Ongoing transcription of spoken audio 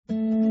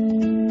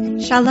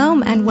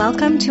Shalom and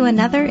welcome to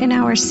another in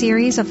our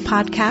series of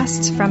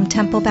podcasts from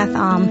Temple Beth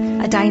Am,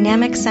 a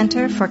dynamic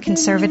center for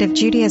conservative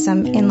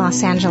Judaism in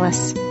Los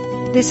Angeles.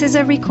 This is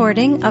a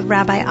recording of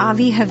Rabbi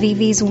Avi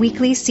Havivi's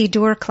weekly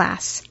Siddur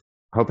class.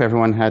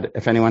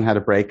 If anyone had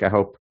a break, I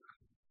hope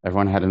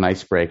everyone had a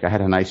nice break. I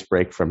had a nice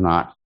break from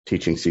not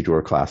teaching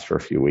Siddur class for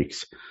a few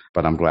weeks,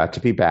 but I'm glad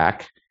to be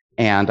back.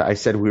 And I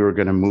said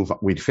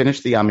we'd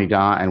finished the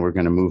Amidah and we're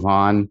going to move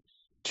on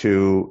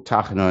to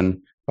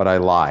Tachanun, but I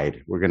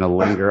lied. We're going to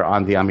linger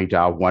on the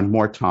Amidah one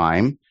more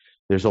time.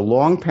 There's a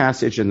long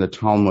passage in the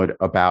Talmud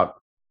about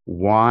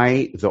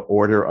why the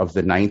order of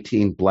the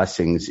 19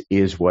 blessings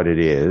is what it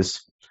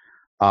is.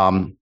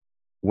 When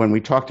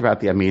we talked about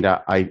the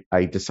Amidah,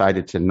 I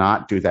decided to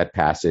not do that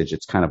passage.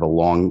 It's kind of a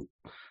long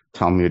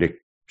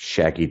Talmudic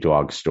shaggy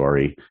dog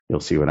story. You'll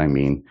see what I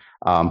mean.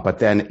 But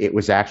then it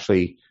was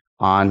actually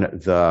on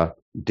the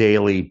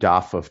daily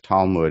daf of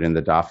Talmud in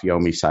the Daf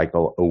Yomi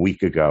cycle a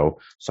week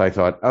ago. So I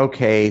thought,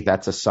 okay,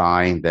 that's a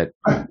sign that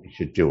we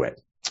should do it.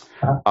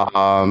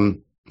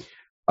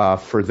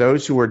 For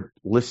those who are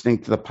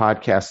listening to the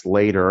podcast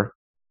later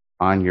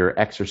on your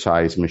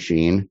exercise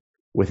machine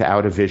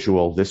without a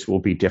visual, this will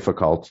be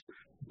difficult,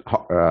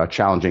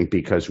 challenging,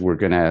 because we're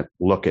going to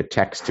look at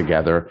text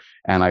together,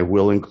 and I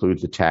will include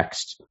the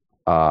text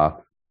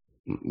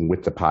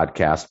with the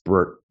podcast.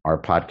 Bert,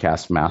 our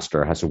podcast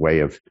master, has a way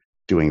of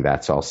doing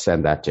that, so I'll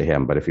send that to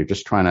him. But if you're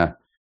just trying to,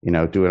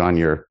 do it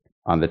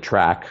on the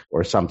track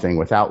or something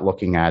without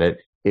looking at it,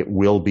 it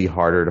will be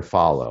harder to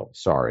follow.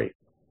 Sorry.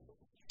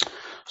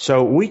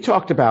 So we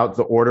talked about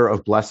the order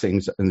of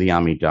blessings in the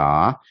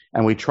Amidah,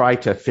 and we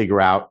tried to figure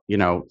out,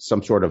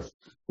 some sort of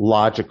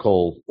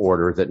logical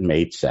order that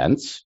made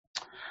sense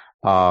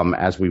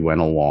as we went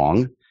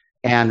along.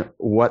 And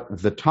what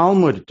the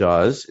Talmud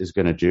is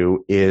going to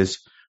do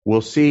is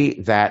we'll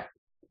see that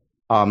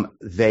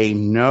they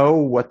know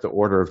what the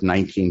order of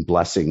 19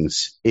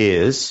 blessings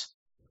is,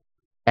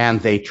 and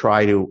they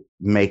try to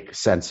make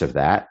sense of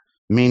that,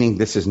 meaning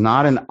this is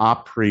not an a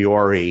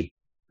priori,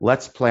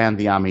 let's plan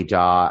the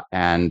Amidah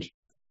and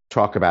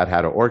talk about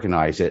how to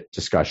organize it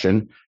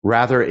discussion.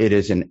 Rather, it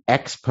is an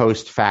ex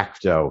post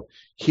facto.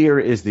 Here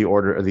is the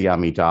order of the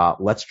Amidah.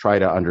 Let's try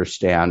to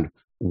understand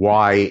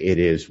why it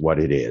is what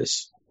it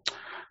is.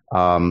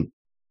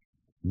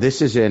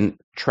 This is in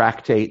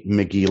Tractate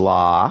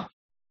Megillah,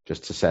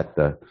 just to set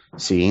the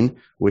scene,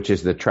 which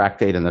is the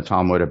tractate in the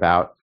Talmud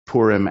about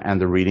Purim and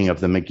the reading of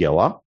the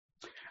Megillah.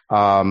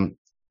 And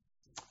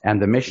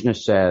the Mishnah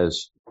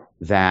says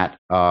that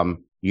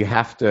you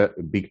have to,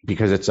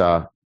 because it's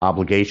an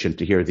obligation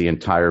to hear the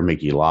entire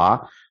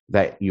Megillah,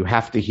 that you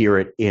have to hear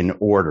it in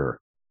order,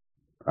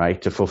 right,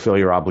 to fulfill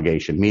your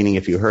obligation. Meaning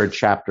if you heard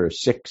chapter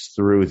 6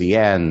 through the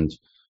end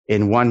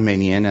in one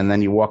minyan, and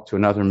then you walk to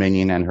another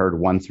minyan and heard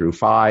 1 through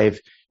 5,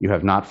 you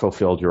have not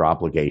fulfilled your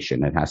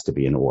obligation. It has to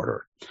be in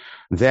order.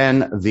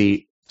 Then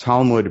the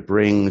Talmud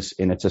brings,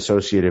 in its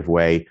associative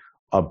way,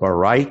 a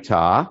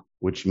baraita,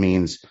 which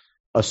means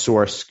a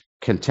source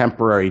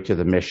contemporary to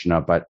the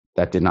Mishnah, but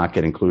that did not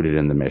get included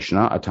in the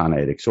Mishnah, a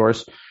Tanaitic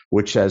source,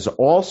 which says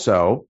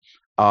also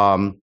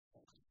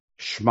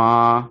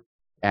Shema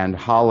and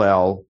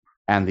Hallel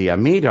and the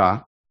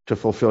Amidah, to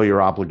fulfill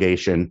your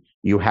obligation,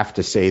 you have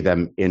to say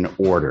them in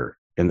order,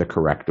 in the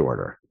correct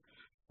order.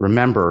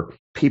 Remember,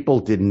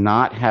 people did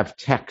not have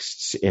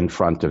texts in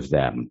front of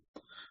them,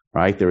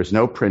 right? There was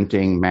no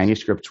printing.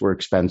 Manuscripts were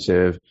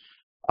expensive.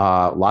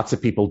 Lots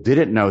of people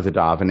didn't know the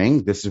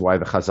davening. This is why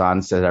the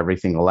Chazan said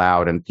everything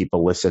aloud and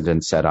people listened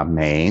and said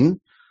Amen.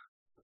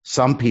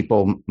 Some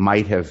people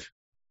might have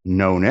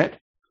known it.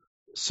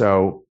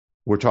 So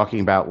we're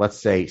talking about, let's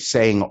say,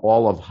 saying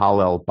all of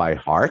Hallel by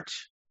heart,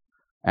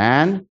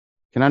 and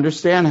can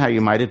understand how you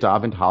might have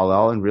davened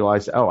Hallel and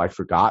realize, oh, I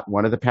forgot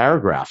one of the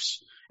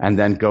paragraphs, and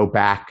then go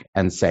back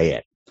and say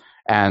it.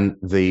 And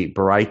the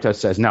Baraita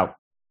says, no,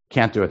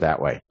 can't do it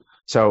that way.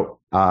 So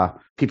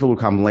people who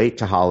come late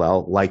to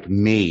Hallel, like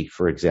me,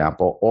 for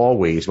example,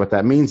 always, what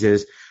that means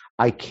is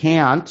I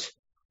can't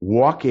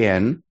walk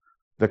in,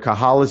 the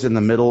Kahal is in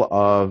the middle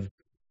of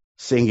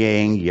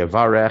singing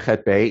Yevarech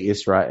et Bei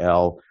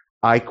Israel.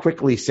 I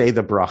quickly say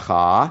the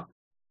bracha,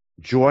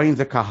 join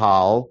the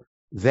Kahal,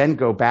 then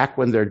go back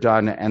when they're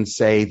done and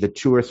say the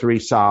 2 or 3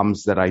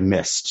 psalms that I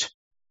missed.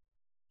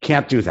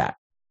 Can't do that,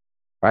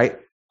 right?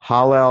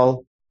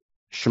 Hallel,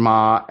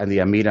 Shema, and the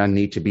Amidah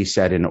need to be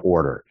said in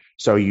order.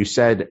 So you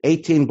said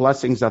 18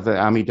 blessings of the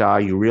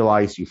Amidah. You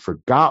realize you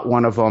forgot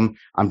one of them.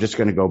 I'm just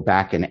going to go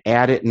back and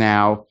add it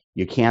now.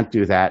 You can't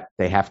do that.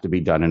 They have to be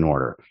done in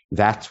order.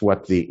 That's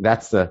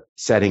the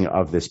setting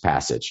of this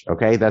passage.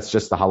 Okay. That's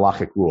just the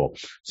halachic rule.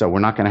 So we're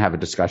not going to have a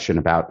discussion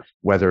about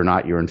whether or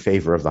not you're in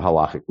favor of the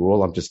halachic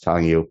rule. I'm just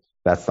telling you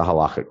that's the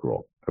halachic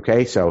rule.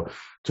 Okay. So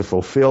to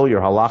fulfill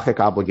your halachic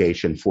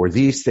obligation for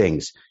these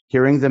things,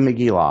 hearing the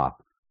Megillah,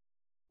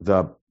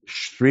 the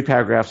 3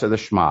 paragraphs of the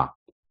Shema,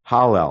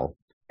 Hallel,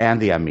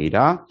 and the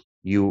Amidah,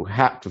 you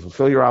have to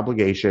fulfill your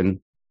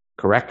obligation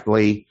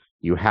correctly.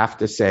 You have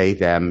to say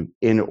them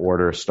in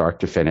order, start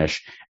to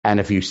finish.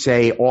 And if you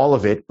say all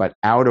of it, but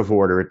out of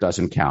order, it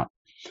doesn't count.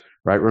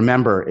 right?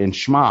 Remember in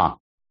Shema,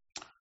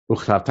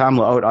 appears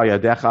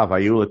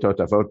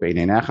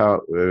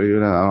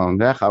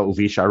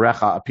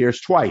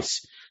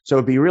twice. So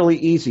it'd be really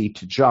easy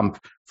to jump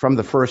from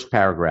the first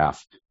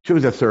paragraph to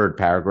the third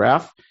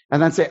paragraph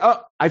and then say, oh,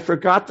 I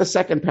forgot the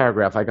second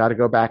paragraph. I got to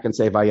go back and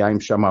say Vayayim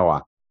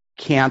Shamoa.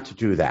 Can't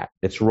do that.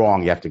 It's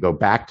wrong. You have to go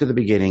back to the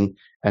beginning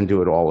and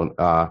do it all. You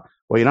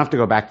don't have to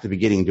go back to the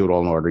beginning and do it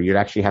all in order. You'd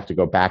actually have to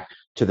go back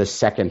to the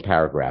second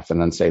paragraph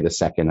and then say the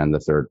second and the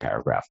third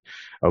paragraph.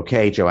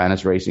 Okay,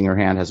 Joanna's raising her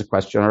hand, has a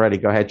question already.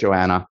 Go ahead,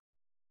 Joanna.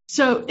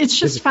 So it's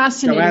just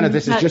fascinating. Joanna,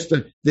 this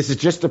is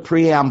just a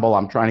preamble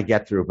I'm trying to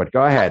get through, but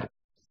go ahead.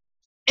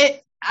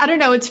 I don't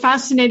know. It's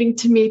fascinating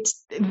to me,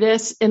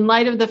 this, in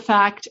light of the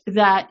fact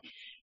that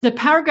the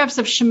paragraphs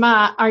of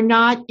Shema are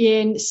not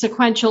in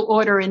sequential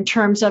order in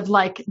terms of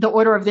like the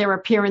order of their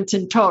appearance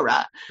in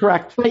Torah.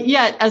 Correct. But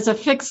yet, as a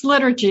fixed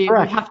liturgy,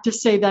 we have to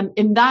say them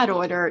in that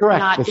order,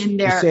 not in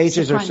their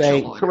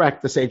sequential order.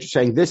 Correct. The sages are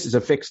saying this is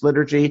a fixed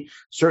liturgy.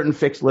 Certain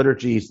fixed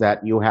liturgies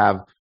that you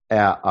have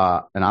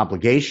an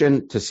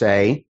obligation to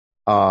say,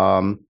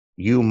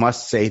 you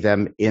must say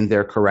them in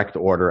their correct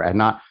order, and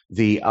not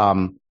the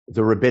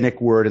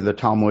rabbinic word in the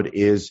Talmud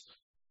is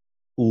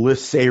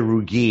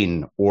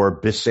Liserugin or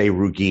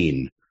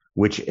Biserugin,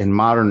 which in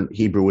modern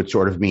Hebrew would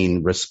sort of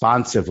mean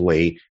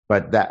responsively,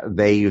 but that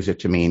they use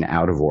it to mean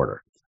out of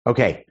order.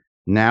 Okay,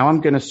 now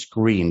I'm going to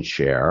screen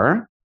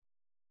share.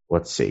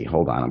 Let's see.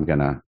 Hold on.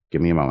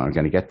 Give me a moment. I'm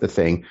going to get the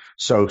thing.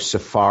 So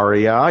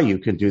Sefaria, you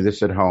can do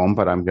this at home,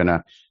 but I'm going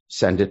to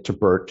send it to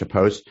Bert to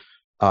post.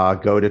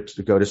 Go to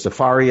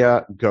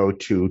Sefaria, go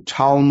to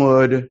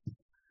Talmud,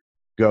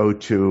 go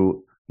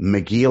to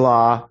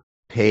Megillah,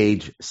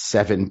 page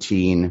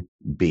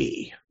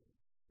 17b.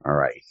 All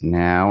right,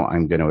 now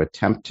I'm going to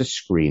attempt to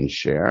screen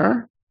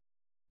share,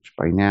 which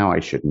by now I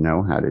should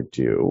know how to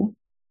do.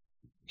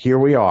 Here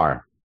we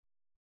are.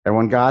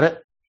 Everyone got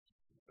it?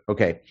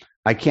 Okay,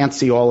 I can't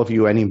see all of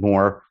you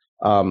anymore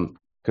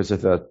because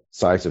of the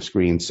size of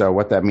screen. So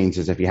what that means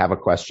is if you have a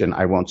question,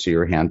 I won't see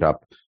your hand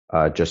up,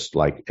 just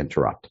like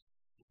interrupt.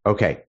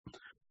 Okay,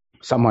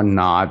 someone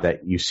nod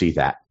that you see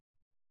that.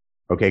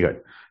 Okay,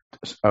 good.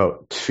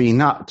 Oh,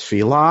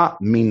 tefillah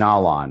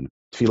minalan.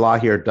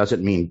 Tefillah here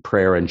doesn't mean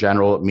prayer in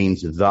general. It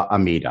means the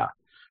Amida,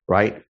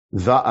 right?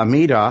 The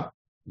Amida,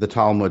 the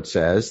Talmud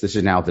says, this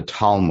is now the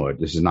Talmud.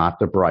 This is not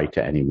the Baraita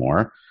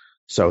anymore.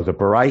 So the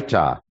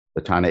Baraita,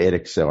 the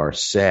Tanaitic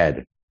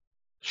said,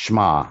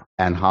 Shema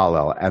and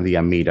Hallel and the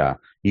Amida,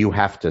 you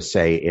have to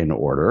say in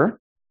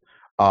order.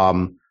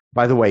 By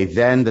the way,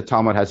 then the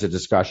Talmud has a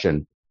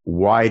discussion.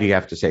 Why do you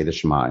have to say the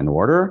Shema in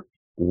order?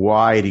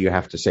 Why do you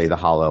have to say the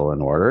Hallel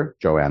in order?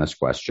 Joanna's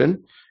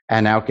question.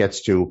 And now it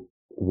gets to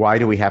why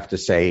do we have to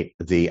say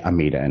the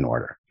Amida in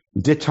order?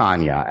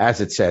 Ditanya,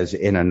 as it says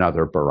in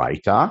another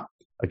Baraita,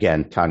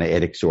 again,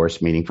 Tanaitic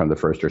source, meaning from the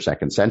 1st or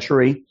 2nd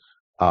century,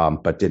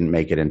 but didn't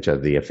make it into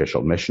the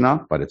official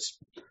Mishnah, but it's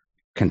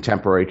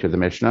contemporary to the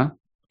Mishnah,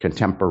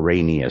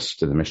 contemporaneous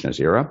to the Mishnah's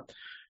era.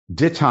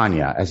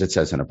 Ditanya, as it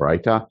says in a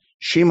Baraita,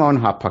 Shimon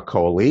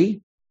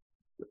HaPakoli,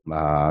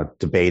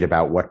 debate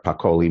about what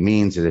Pakoli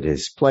means. Is it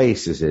his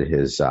place? Is it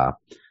his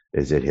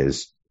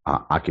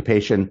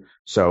occupation?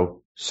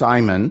 So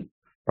Simon,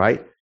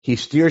 right? He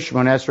steered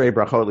Shmon Esrei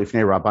brachot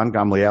lifnei Rabban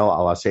Gamliel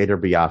ala seder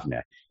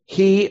b'Yavne.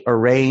 He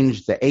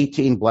arranged the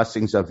 18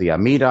 blessings of the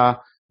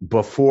Amida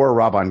before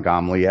Rabban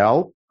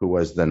Gamliel, who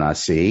was the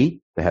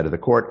Nasi, the head of the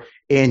court,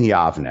 in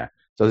Yavne.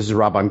 So this is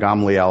Rabban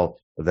Gamliel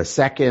the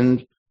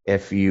second.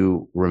 If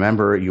you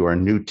remember your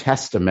New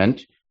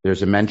Testament,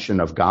 there's a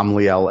mention of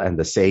Gamliel and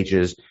the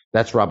sages.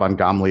 That's Rabban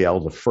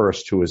Gamliel the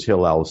first, who was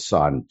Hillel's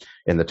son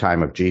in the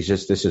time of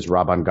Jesus. This is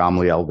Rabban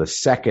Gamliel the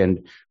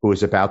second, who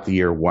is about the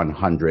year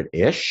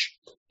 100-ish.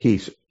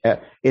 He's,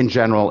 in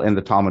general, in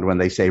the Talmud, when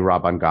they say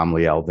Rabban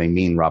Gamliel, they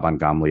mean Rabban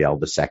Gamliel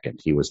the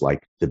second. He was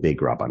like the big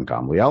Rabban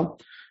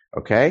Gamliel.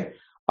 Okay?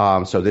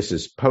 So this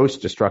is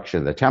post-destruction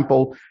of the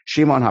temple.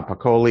 Shimon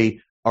HaPakoli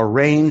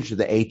arranged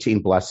the 18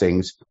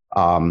 blessings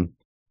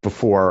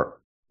before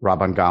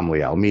Rabban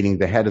Gamliel, meaning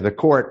the head of the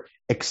court,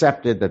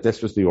 accepted that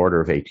this was the order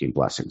of 18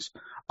 blessings.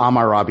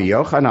 Amar Rabbi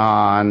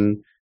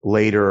Yochanan,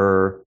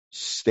 later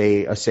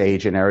a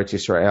sage in Eretz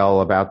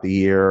Yisrael about the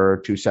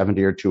year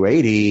 270 or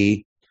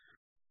 280,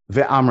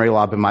 Ve'amrei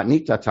la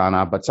b'matnita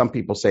tana, but some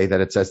people say that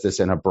it says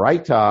this in a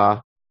Baraita,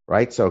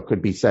 right? So it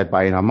could be said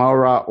by an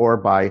Amora or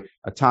by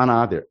a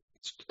Tana. The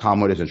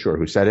Talmud isn't sure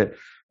who said it.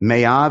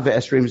 Me'ah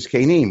ve'esrim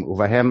zkenim,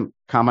 uvahem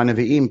kama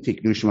nevi'im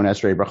tiknu shmon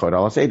esrei brachot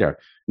ala seder.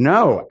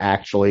 No,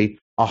 actually,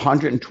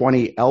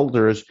 120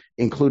 elders,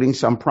 including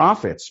some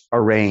prophets,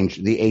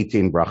 arranged the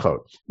 18 brachot,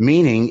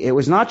 meaning it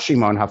was not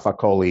Shimon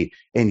HaPakoli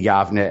in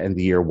Yavne in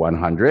the year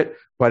 100,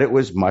 but it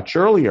was much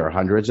earlier,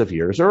 hundreds of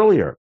years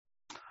earlier.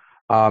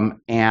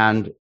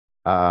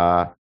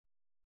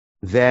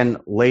 Then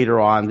later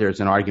on,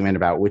 there's an argument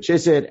about which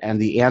is it,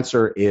 and the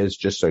answer is,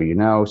 just so you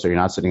know, so you're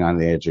not sitting on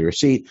the edge of your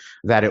seat,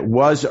 that it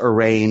was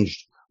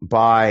arranged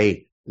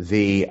by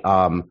the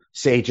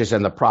sages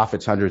and the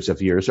prophets hundreds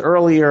of years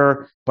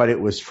earlier, but it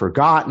was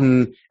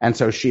forgotten. And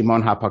so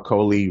Shimon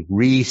HaPakoli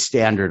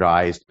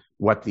re-standardized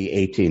what the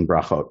 18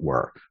 brachot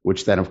were,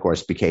 which then, of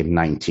course, became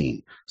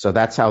 19. So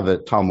that's how the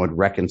Talmud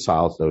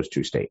reconciles those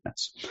two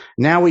statements.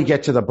 Now we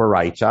get to the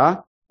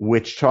Baraita,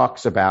 which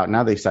talks about,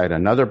 now they cite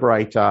another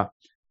Baraita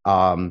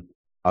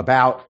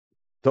about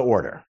the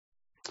order.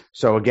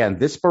 So again,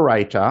 this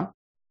Baraita,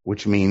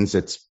 which means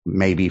it's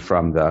maybe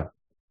from the,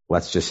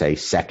 let's just say,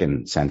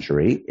 2nd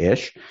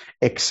century-ish,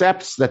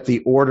 accepts that the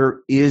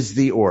order is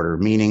the order,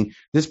 meaning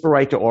this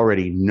Baraita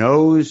already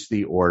knows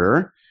the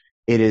order.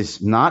 It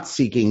is not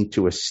seeking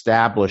to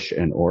establish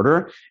an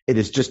order. It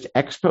is just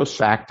ex post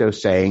facto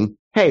saying,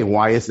 hey,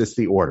 why is this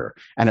the order?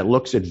 And it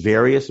looks at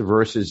various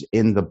verses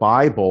in the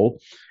Bible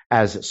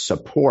as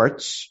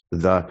supports.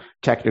 The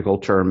technical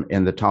term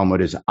in the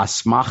Talmud is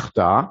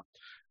asmachta,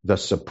 the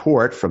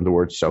support from the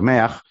word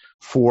somech,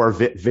 for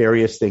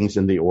various things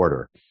in the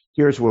order.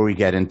 Here's where we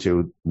get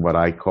into what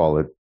I call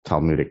a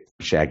Talmudic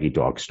shaggy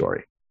dog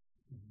story.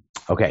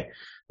 Okay.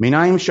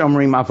 Minayim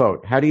shomrim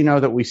avot. How do you know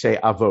that we say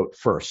avot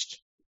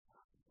first?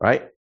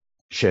 Right?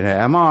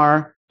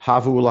 Shene'emar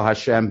havu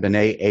laHashem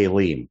b'nei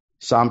Elim.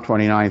 Psalm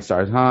 29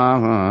 starts,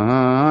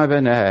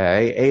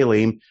 b'nei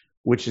Elim,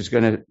 which is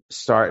going to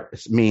start,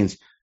 means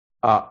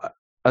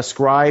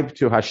ascribe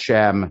to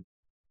Hashem.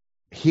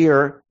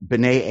 Here,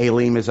 b'nei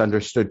Elim is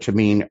understood to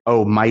mean,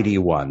 oh, mighty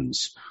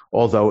ones.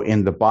 Although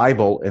in the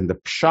Bible, in the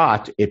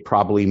Pshat, it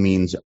probably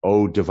means,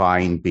 oh,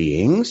 divine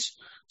beings.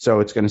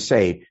 So it's going to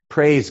say,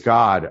 praise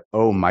God,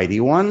 oh, mighty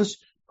ones.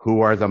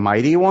 Who are the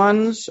mighty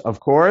ones? Of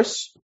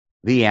course,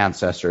 the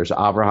ancestors,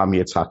 Abraham,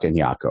 Yitzchak, and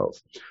Yaakov.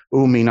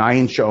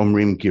 Uminayin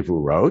she'omrim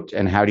givurot.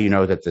 And how do you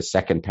know that the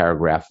second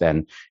paragraph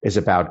then is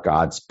about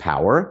God's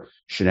power?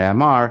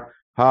 Shne'emar,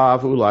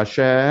 havu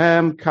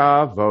l'Hashem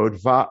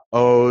kavod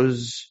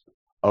va'oz.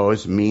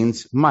 Oz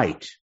means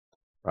might,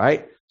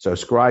 right? So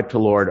ascribe to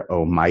Lord,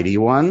 O mighty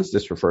ones.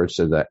 This refers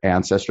to the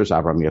ancestors,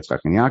 Abraham, Yitzchak,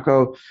 and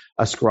Yaakov.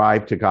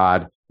 Ascribe to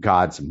God,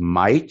 God's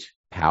might,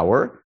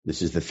 power.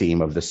 This is the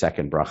theme of the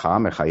second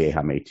bracha, Mechayeh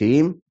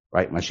HaMeitim,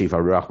 right?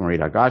 Mashiva Ruach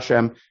Merid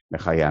HaGashem,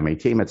 Mechayeh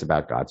HaMeitim. It's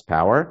about God's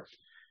power.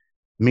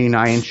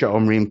 Minayin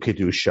she'omrim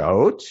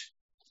kedushot.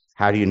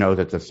 How do you know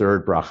that the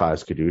third bracha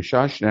is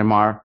kedusha?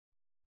 Shneimar,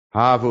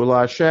 havu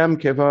l'Hashem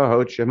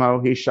kivahot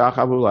shemo hishach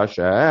havu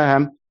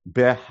l'Hashem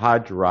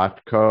behadrat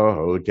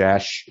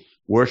kodesh.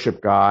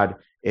 Worship God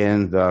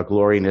in the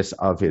gloriness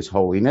of his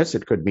holiness.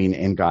 It could mean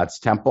in God's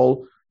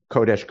temple.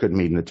 Kodesh could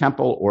mean the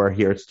temple, or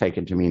here it's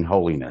taken to mean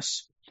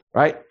holiness,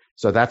 right?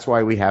 So that's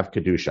why we have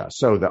Kedusha.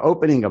 So the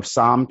opening of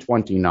Psalm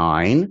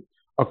 29,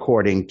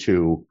 according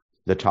to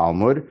the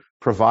Talmud,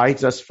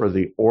 provides us for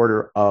the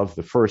order of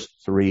the first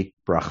three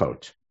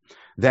brachot.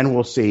 Then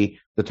we'll see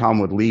the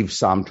Talmud leaves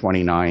Psalm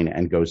 29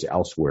 and goes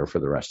elsewhere for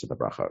the rest of the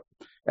brachot.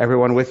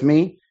 Everyone with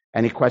me?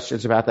 Any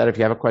questions about that? If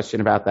you have a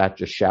question about that,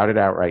 just shout it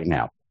out right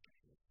now.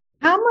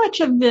 How much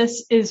of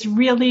this is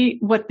really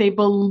what they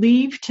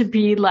believe to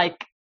be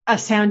like a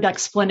sound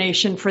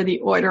explanation for the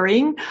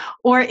ordering?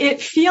 Or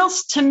it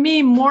feels to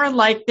me more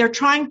like they're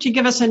trying to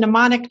give us a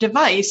mnemonic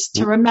device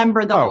to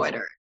remember the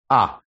order.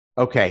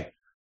 Okay.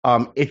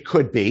 It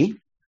could be,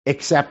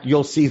 except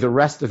you'll see the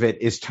rest of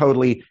it is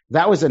totally,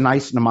 that was a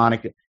nice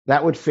mnemonic.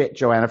 That would fit,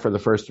 Joanna, for the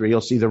first three.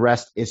 You'll see the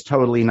rest is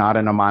totally not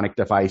a mnemonic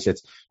device.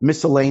 It's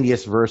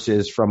miscellaneous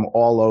verses from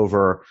all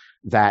over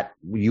that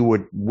you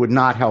would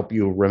not help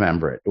you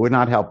remember it. It would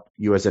not help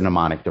you as a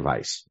mnemonic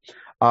device.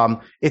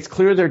 It's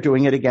clear they're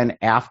doing it again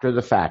after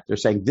the fact. They're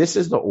saying this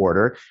is the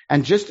order.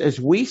 And just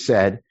as we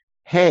said,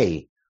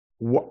 hey,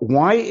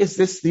 why is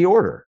this the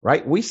order,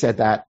 right? We said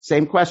that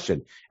same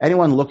question.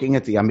 Anyone looking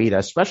at the Amida,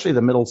 especially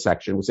the middle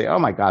section, would say, oh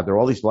my God, there are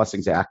all these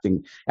blessings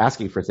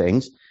asking for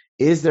things.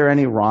 Is there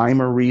any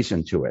rhyme or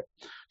reason to it?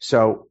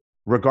 So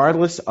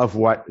regardless of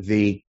what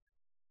the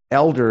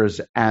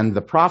elders and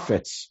the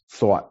prophets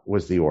thought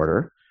was the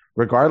order,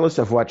 regardless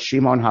of what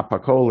Shimon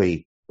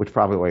HaPakoli, which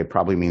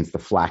probably means the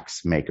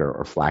flax maker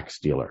or flax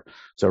dealer.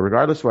 So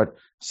regardless what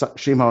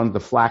Shimon the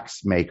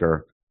flax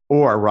maker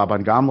or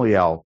Rabban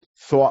Gamliel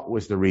thought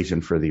was the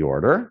reason for the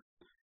order,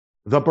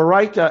 the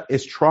Baraita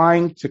is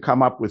trying to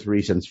come up with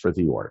reasons for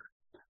the order.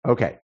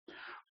 Okay.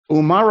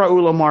 Umara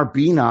ulamar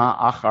bina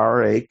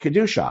achare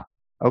kedusha.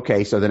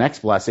 Okay, so the next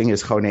blessing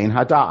is chonein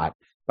hadat.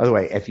 By the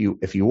way,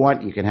 if you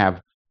want, you can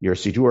have your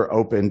Siddur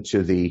open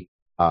to the,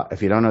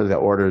 if you don't know the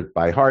order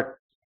by heart,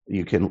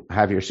 you can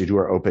have your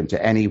Siddur open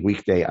to any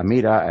weekday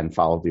Amida and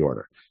follow the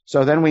order.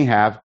 So then we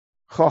have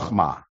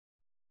chokhmah,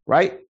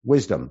 right?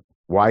 Wisdom.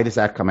 Why does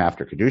that come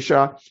after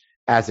Kedusha?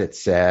 As it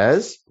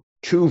says,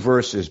 2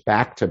 verses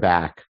back to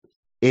back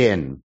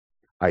in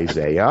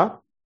Isaiah,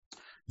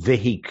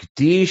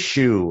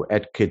 V'hikdishu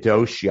et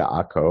Kedosh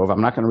Yaakov.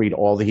 I'm not going to read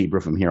all the Hebrew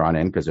from here on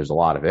in because there's a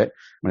lot of it.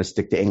 I'm going to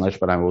stick to English,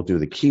 but I will do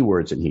the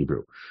keywords in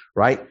Hebrew,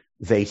 right?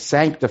 They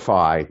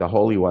sanctify the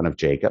Holy One of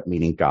Jacob,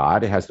 meaning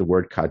God. It has the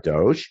word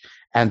Kadosh.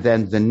 And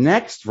then the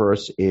next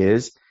verse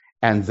is,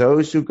 and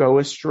those who go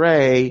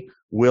astray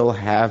will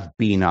have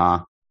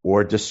Bina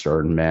or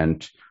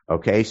discernment.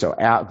 Okay, so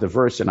the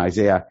verse in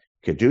Isaiah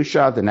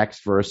Kedusha, the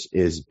next verse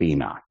is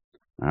Bina.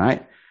 All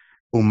right.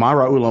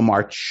 Umara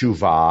ulamar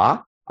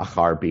tshuva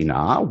achar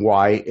bina.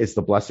 Why is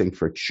the blessing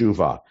for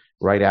tshuva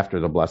right after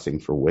the blessing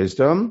for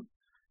wisdom?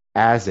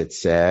 As it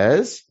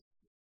says,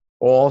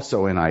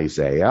 also in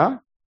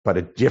Isaiah, but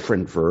a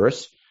different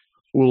verse,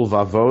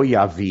 ulvavo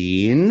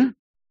yavin,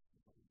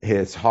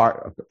 his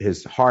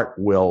heart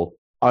will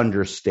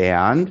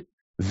understand,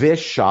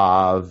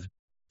 vishav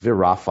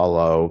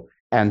virafalo,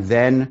 and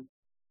then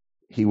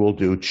he will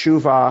do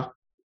tshuva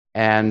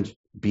and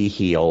be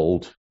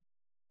healed.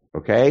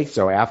 Okay,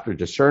 so after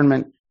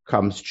discernment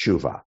comes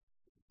tshuva.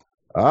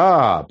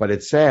 But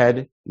it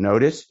said,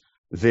 notice,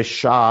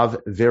 vishav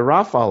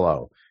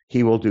virafalo,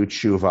 he will do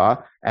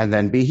tshuva and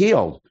then be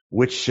healed,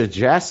 which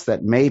suggests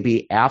that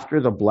maybe after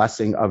the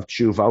blessing of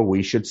tshuva,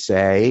 we should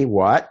say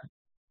what?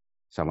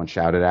 Someone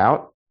shouted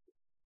out.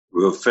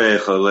 Yeah,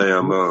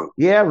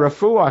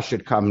 refuah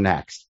should come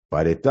next,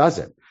 but it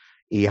doesn't.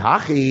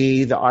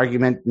 Ihachi, the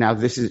argument, now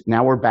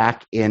we're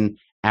back in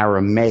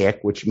Aramaic,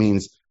 which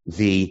means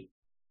the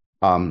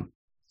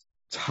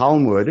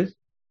Talmud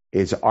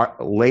is,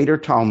 later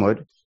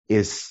Talmud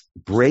is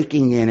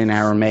breaking in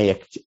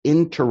Aramaic to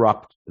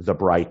interrupt the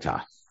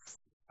Braita.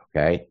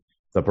 Okay?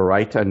 The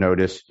Braita,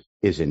 notice,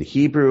 is in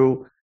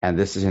Hebrew, and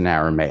this is in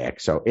Aramaic.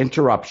 So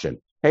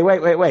interruption. Hey,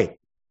 wait.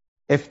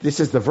 If this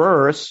is the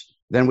verse,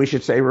 then we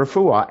should say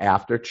refuah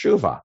after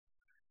tshuva.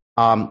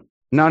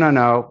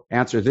 No.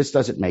 Answer, this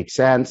doesn't make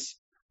sense,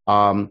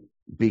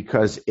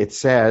 because it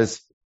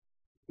says,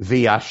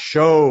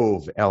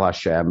 v'yashov el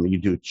Hashem. You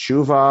do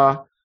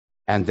tshuva,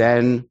 and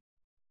then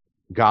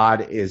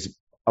God is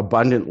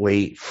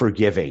abundantly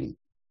forgiving.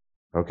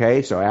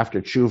 Okay, so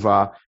after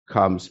tshuva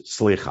comes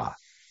slicha.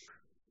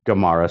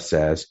 Gemara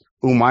says,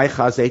 umay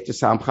chazeh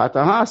t'samchat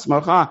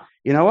smocha.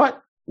 You know what?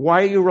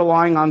 Why are you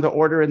relying on the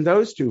order in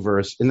those two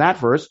verses? In that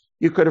verse,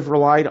 you could have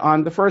relied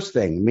on the first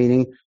thing,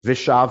 meaning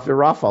vishav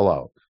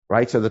virafalo,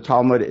 right? So the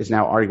Talmud is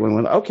now arguing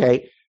with,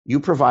 okay, you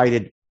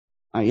provided,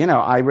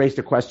 I raised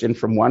a question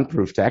from one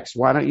proof text.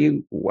 Why are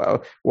you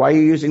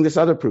using this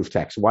other proof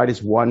text? Why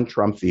does one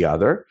trump the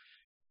other?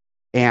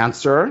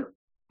 Answer,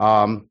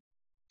 tiebreaker,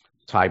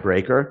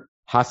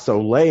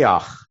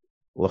 hasoleach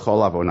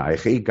l'chol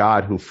avonaichi,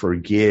 God who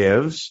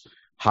forgives,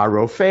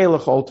 harofei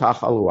l'chol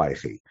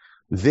tachaluaichi.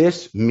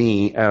 This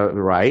means,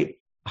 right,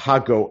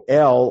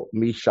 hagoel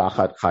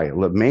mishachat chayil,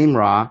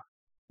 lememra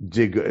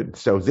digud.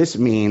 So this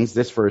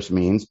verse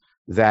means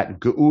that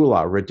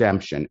geula,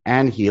 redemption,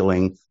 and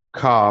healing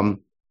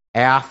come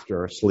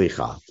after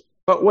slicha.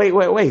 But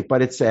wait.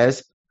 But it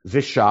says,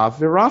 vishav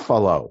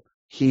virafalo.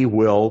 He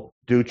will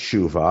do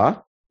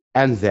tshuva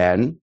and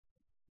then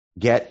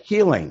get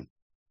healing.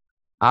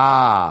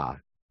 Hahu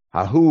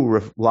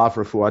lav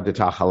refuah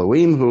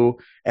d'tachaluimhu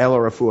elo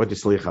refuah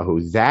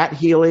d'slichahu. That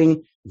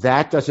healing,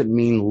 that doesn't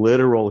mean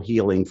literal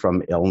healing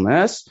from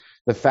illness.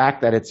 The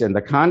fact that it's in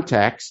the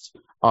context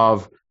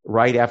of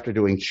right after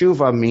doing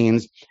tshuva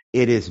means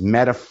it is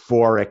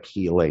metaphoric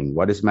healing.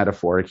 What is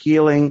metaphoric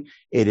healing?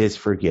 It is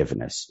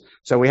forgiveness.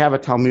 So we have a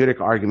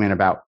Talmudic argument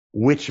about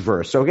which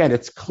verse. So again,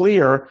 it's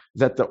clear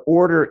that the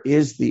order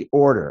is the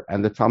order,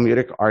 and the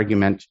Talmudic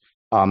argument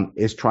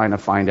is trying to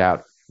find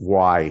out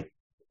why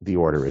the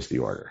order is the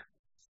order.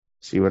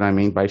 See what I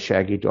mean by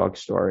Shaggy Dog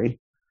Story?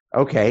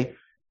 Okay.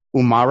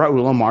 Umara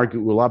ulamar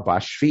geula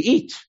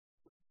bashvi'it.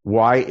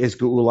 Why is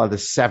geula the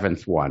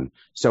seventh one?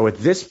 So at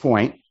this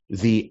point,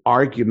 the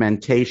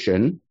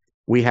argumentation,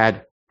 we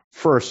had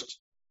first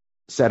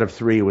set of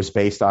three was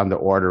based on the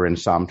order in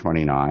Psalm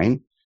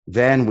 29.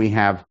 Then we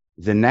have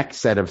the next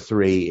set of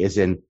three is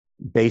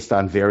based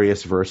on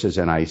various verses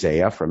in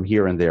Isaiah, from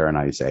here and there in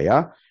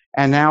Isaiah.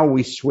 And now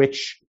we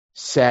switch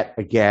set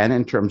again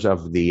in terms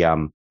of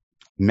the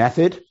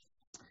method.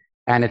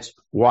 And it's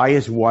why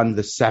is one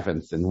the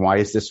seventh, and why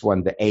is this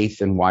one the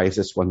eighth, and why is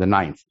this one the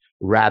ninth,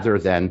 rather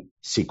than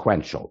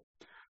sequential,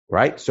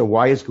 right? So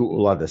why is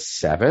Geula the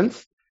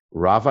seventh?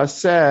 Rava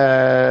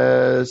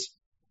says,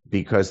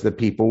 because the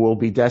people will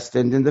be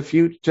destined in the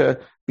future to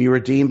be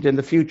redeemed in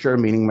the future,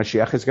 meaning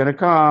Mashiach is going to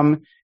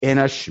come in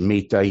a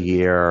Shemitah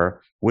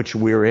year, which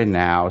we're in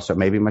now. So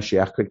maybe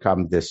Mashiach could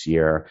come this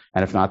year.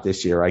 And if not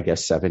this year, I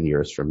guess 7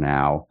 years from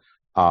now.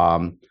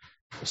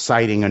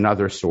 Citing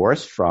another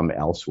source from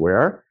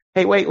elsewhere.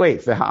 Hey, wait,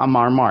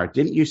 V'ha'amar,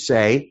 didn't you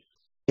say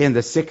in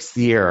the 6th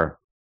year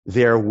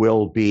there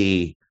will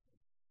be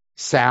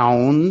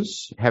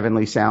sounds,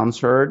 heavenly sounds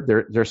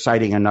heard? They're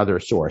citing another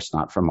source,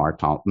 not from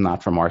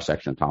our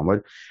section of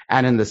Talmud.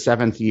 And in the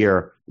 7th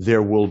year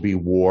there will be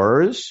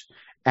wars.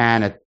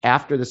 And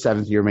after the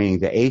 7th year, meaning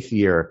the 8th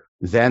year,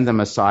 then the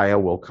Messiah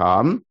will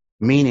come,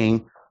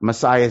 meaning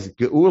Messiah's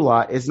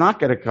Geula is not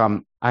going to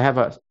come. I have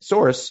a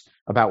source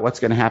about what's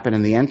going to happen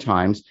in the end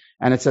times,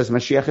 and it says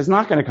Mashiach is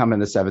not going to come in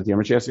the 7th year.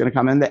 Mashiach is going to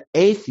come in the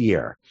 8th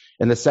year.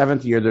 In the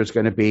 7th year, there's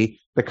going to be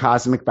the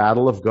cosmic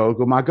battle of Gog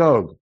and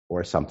Magog,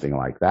 or something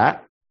like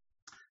that.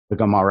 The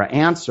Gemara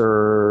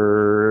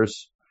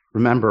answers,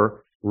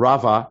 remember,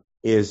 Rava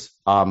is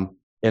in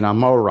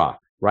Amora,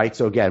 right?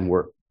 So again,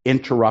 we're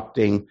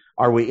interrupting?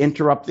 Are we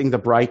interrupting the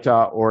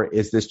Breita, or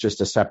is this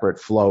just a separate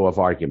flow of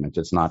argument?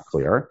 It's not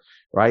clear,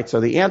 right? So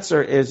the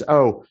answer is,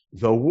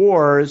 the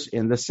wars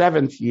in the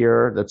 7th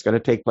year that's going to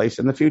take place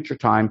in the future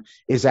time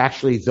is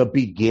actually the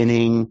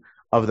beginning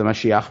of the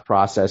Mashiach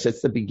process.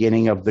 It's the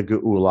beginning of the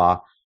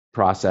Geula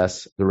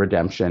process, the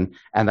redemption,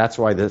 and that's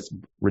why this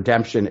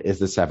redemption is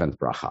the 7th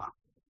bracha.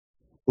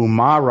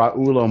 Umar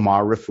ra'ul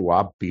omar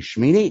refuah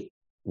bishmini.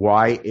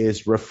 Why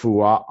is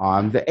refuah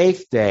on the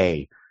 8th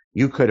day?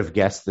 You could have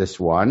guessed this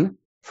one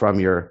from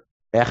your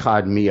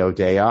Echad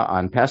Miodea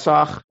on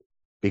Pesach,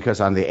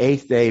 because on the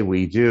 8th day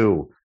we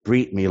do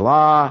Brit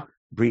Milah.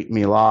 Brit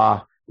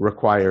Milah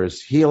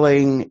requires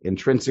healing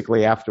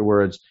intrinsically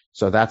afterwards,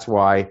 so that's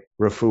why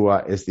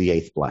refuah is the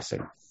 8th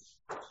blessing.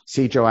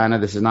 See, Joanna,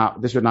 this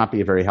would not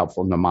be a very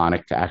helpful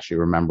mnemonic to actually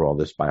remember all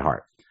this by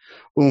heart.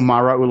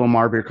 Umara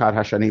ulomar birkat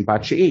hashanim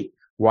batchi'it.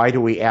 Why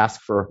do we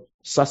ask for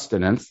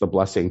sustenance, the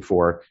blessing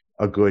for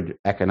a good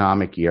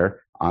economic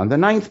year, on the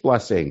 9th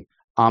blessing?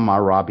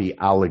 Amar Rabbi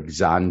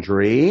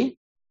Alexandri,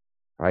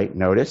 right?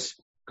 Notice,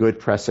 good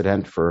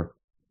precedent for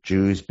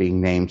Jews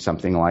being named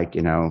something like,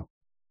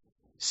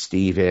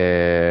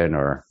 Stephen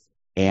or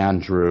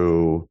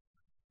Andrew,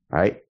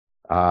 right?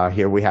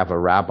 Here we have a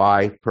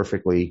rabbi,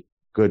 perfectly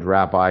good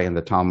rabbi in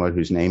the Talmud,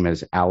 whose name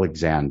is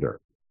Alexander.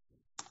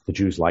 The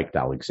Jews liked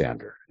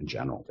Alexander in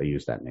general. They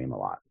used that name a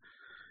lot.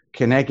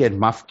 Keneged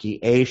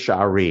mafki'ei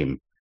sha'arim.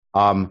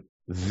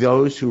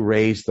 Those who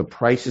raise the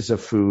prices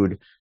of food.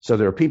 So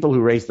there are people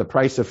who raise the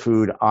price of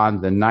food on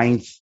the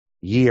 9th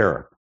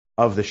year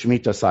of the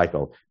Shemitah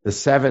cycle. The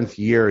 7th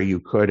year, you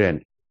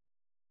couldn't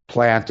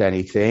plant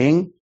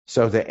anything.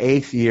 So the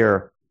 8th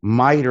year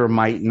might or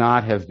might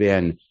not have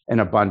been an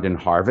abundant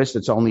harvest.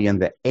 It's only in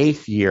the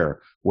 8th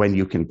year when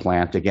you can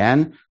plant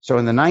again. So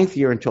in the 9th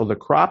year, until the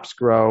crops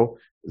grow,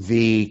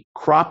 the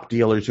crop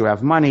dealers who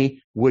have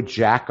money would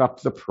jack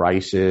up the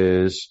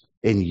prices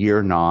in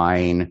year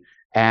 9.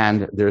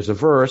 And there's a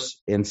verse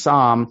in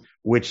Psalm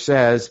which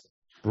says,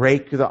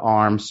 break the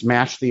arm,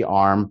 smash the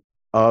arm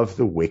of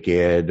the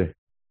wicked.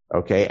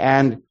 Okay,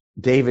 and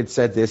David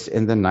said this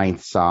in the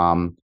 9th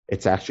Psalm.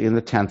 It's actually in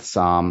the 10th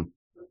Psalm.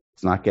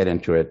 Let's not get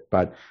into it.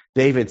 But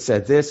David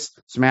said this,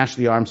 smash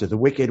the arms of the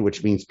wicked,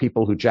 which means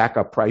people who jack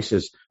up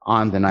prices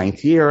on the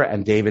 9th year.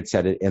 And David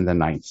said it in the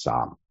 9th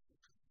Psalm.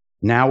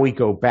 Now we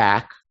go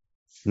back,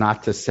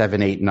 not to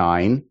 7, 8,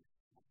 9,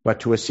 but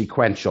to a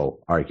sequential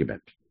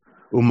argument.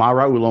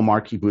 Umara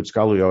ulomar kibbutz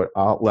galuyot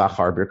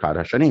lachar birkat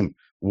hashanim.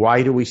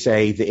 Why do we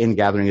say the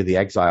ingathering of the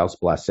exiles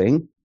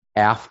blessing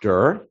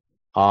after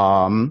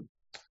the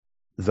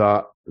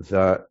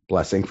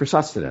blessing for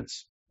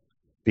sustenance?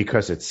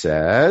 Because it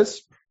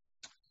says,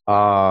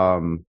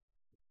 a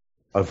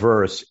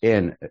verse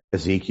in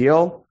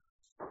Ezekiel,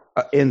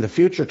 in the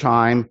future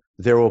time,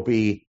 there will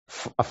be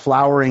a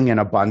flowering in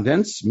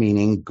abundance,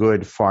 meaning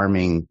good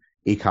farming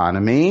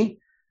economy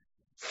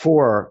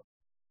for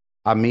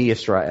Ami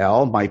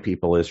Yisrael, my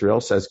people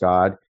Israel, says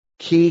God,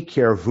 ki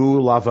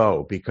kirvu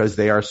lavo, because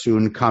they are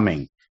soon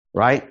coming,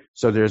 right?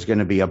 So there's going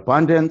to be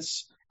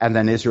abundance, and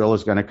then Israel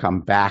is going to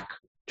come back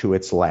to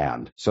its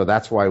land. So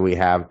that's why we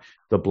have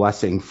the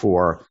blessing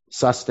for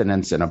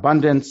sustenance and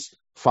abundance,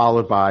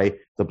 followed by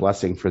the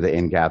blessing for the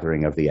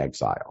ingathering of the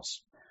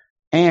exiles.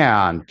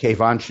 And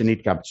kevan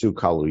shenit gabtzu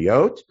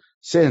kaluyot,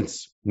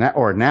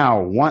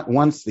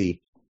 once the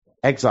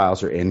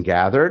exiles are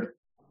ingathered,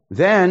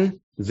 then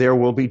there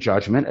will be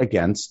judgment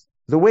against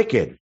the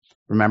wicked.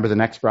 Remember, the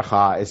next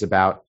bracha is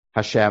about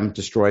Hashem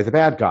destroy the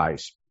bad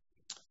guys.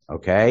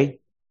 Okay?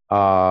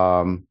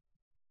 Kibbutz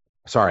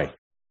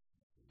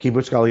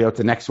Galuyot,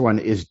 the next one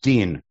is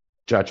Din,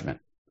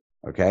 judgment.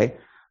 Okay?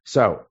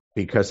 So,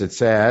 because it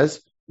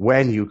says,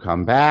 when you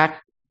come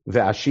back,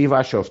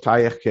 Ve'ashiva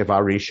shoftayich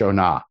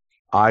kevarishona,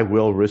 I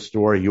will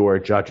restore your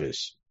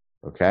judges.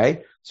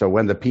 Okay? So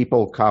when the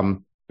people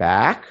come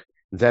back,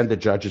 then the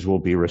judges will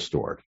be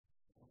restored.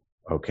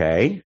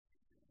 Okay?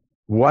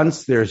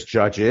 Once there's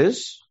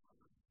judges,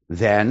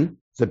 then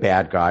the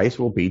bad guys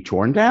will be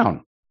torn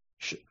down.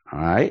 All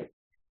right?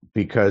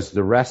 Because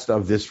the rest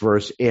of this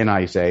verse in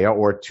Isaiah,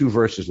 or 2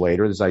 verses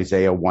later, there's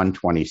Isaiah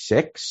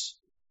 126.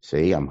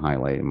 See, I'm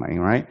highlighting mine,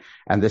 right?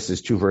 And this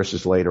is 2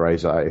 verses later,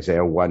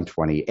 Isaiah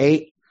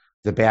 128.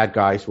 The bad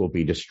guys will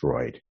be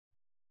destroyed.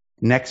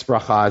 Next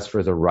bracha is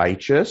for the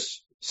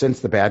righteous. Since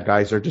the bad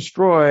guys are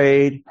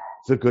destroyed,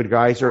 the good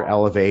guys are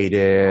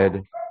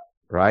elevated,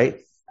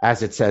 right?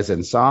 As it says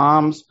in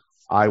Psalms,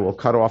 I will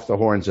cut off the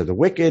horns of the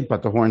wicked,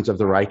 but the horns of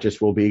the righteous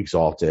will be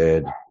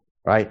exalted,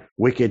 right?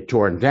 Wicked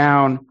torn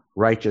down,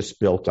 righteous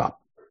built up.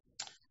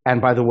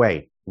 And by the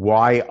way,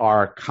 why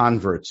are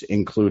converts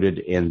included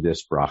in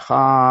this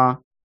bracha?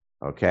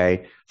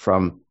 Okay,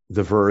 from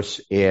the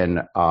verse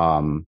in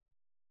Vayikra,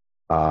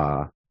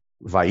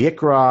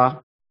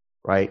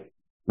 right?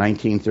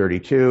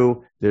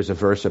 1932, there's a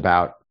verse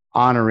about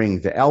honoring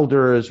the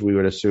elders. We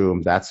would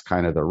assume that's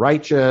kind of the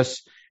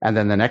righteous. And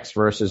then the next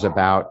verse is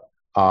about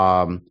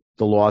the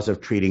laws of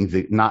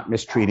not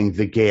mistreating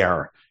the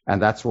ger.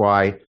 And that's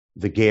why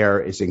the ger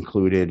is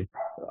included,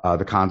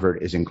 the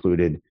convert is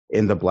included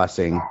in the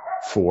blessing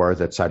for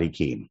the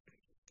tzaddikim.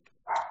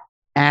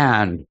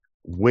 And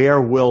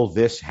where will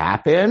this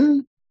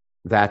happen?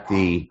 That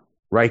the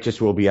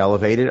righteous will be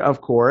elevated,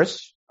 of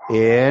course,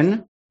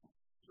 in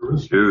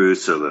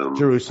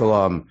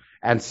Jerusalem.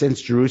 And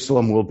since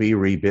Jerusalem will be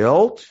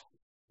rebuilt,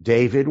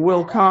 David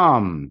will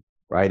come,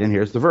 right? And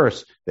here's the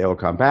verse. They will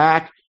come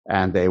back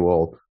and they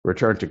will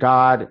return to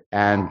God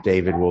and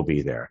David will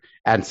be there.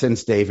 And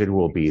since David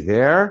will be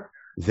there,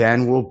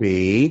 then will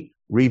be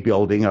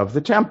rebuilding of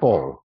the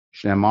temple.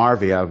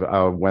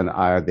 Shnemar,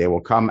 when they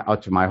will come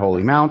out to my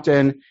holy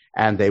mountain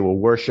and they will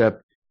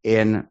worship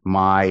in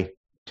my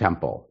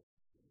temple.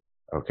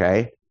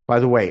 Okay. By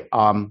the way,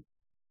 that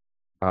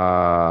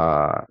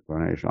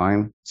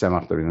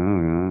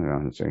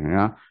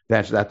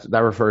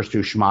refers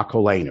to Shema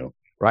Kolenu,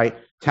 right?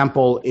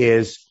 Temple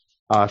is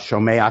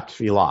Shomea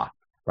Tfilah,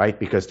 right?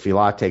 Because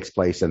Tfilah takes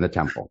place in the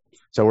temple.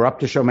 So we're up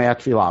to Shomea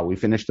Tfilah. We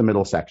finished the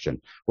middle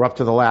section. We're up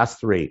to the last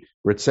three: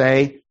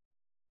 Ritzei,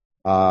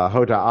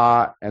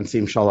 Hoda'ah, and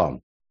Sim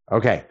Shalom.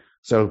 Okay,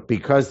 so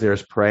because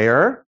there's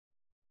prayer,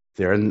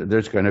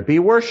 there's going to be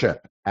worship,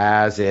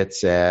 as it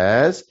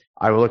says,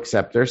 I will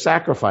accept their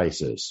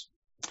sacrifices.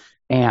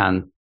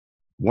 And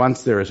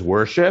once there is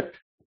worship,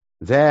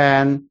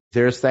 then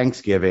there's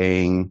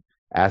thanksgiving,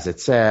 as it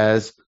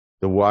says,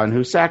 the one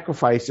who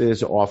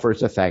sacrifices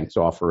offers a thanks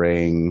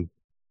offering.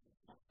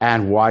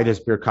 And why does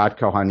Birkat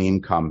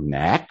Kohanim come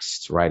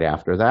next, right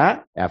after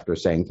that, after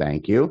saying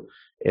thank you?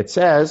 It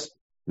says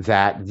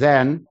that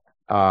then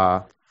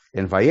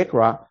in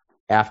Vayikra,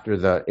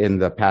 in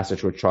the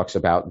passage which talks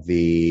about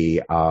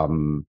the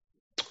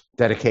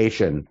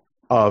dedication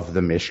of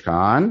the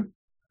Mishkan,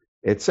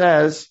 it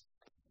says,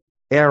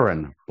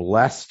 Aaron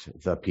blessed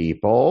the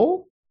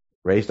people,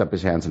 raised up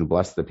his hands and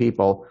blessed the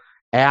people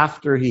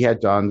after he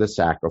had done the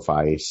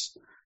sacrifice.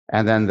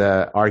 And then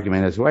the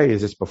argument is, wait,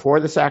 is this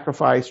before the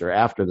sacrifice or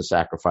after the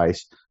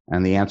sacrifice?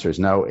 And the answer is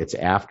no, it's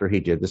after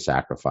he did the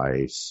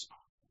sacrifice.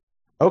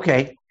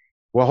 Okay,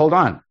 well, hold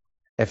on.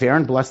 If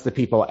Aaron blessed the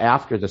people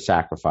after the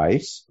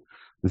sacrifice,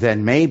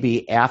 then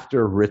maybe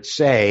after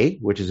Ritzei,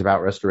 which is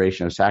about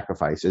restoration of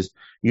sacrifices,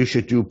 you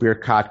should do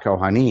Birkat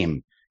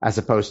Kohanim, as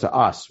opposed to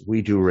us.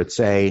 We do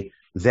Ritzei,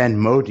 then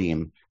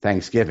Modim,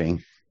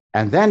 Thanksgiving,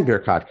 and then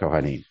Birkat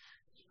Kohanim.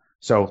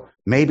 So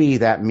maybe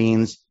that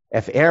means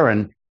if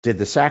Aaron did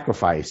the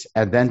sacrifice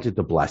and then did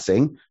the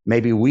blessing,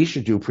 maybe we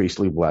should do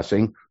priestly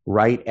blessing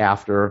right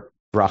after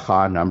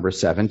bracha number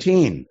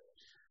 17.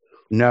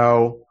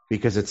 No,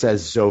 because it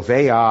says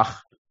Zoveach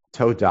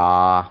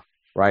Todah,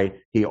 right?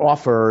 He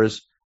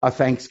offers a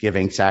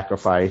thanksgiving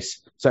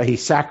sacrifice. So he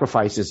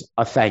sacrifices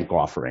a thank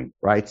offering,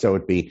 right? So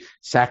it'd be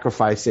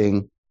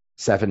sacrificing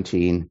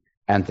 17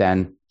 and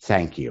then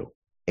thank you,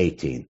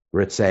 18,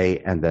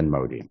 Ritzei and then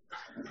Modim.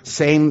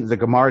 The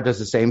Gemara does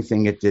the same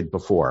thing it did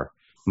before.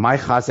 Hey,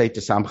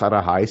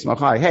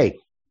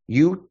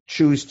 you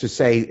choose to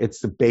say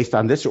it's based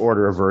on this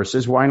order of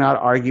verses. Why not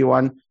argue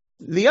on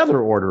the other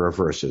order of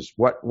verses?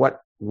 What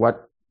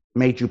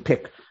made you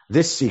pick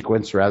this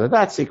sequence rather than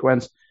that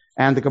sequence?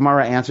 And the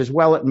Gemara answers,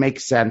 well, it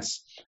makes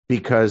sense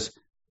because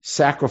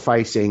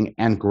sacrificing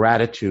and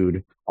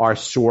gratitude are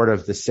sort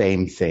of the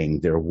same thing.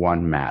 They're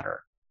one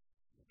matter.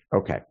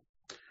 Okay.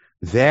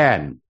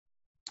 Then,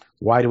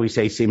 why do we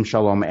say Sim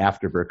Shalom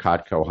after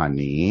Birkat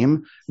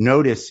Kohanim?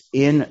 Notice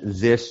in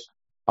this,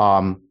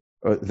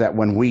 that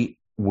when we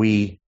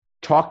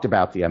talked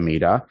about the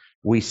Amidah,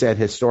 we said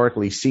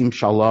historically Sim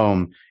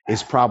Shalom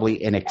is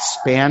probably an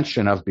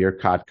expansion of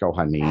Birkat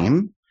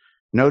Kohanim.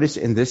 Notice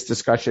in this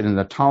discussion in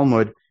the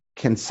Talmud,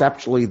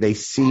 conceptually, they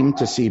seem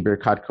to see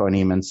Birkat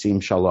Kohanim and Sim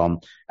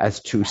Shalom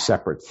as two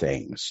separate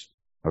things.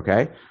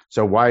 Okay?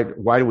 So why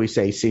do we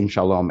say Sim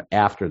Shalom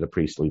after the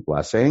priestly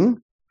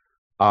blessing?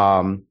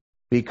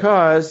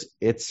 Because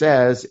it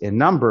says in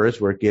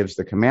Numbers, where it gives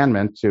the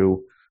commandment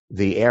to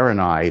the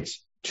Aaronites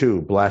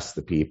to bless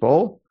the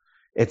people,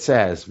 it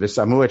says,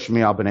 V'samu et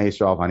shmi al b'nei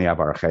Yisrael v'ani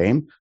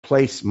avarchem,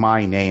 place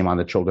my name on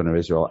the children of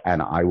Israel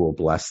and I will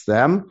bless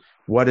them.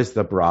 What is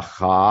the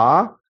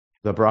bracha?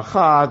 The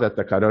bracha that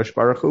the Kadosh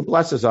Baruch Hu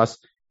blesses us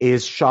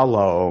is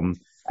shalom,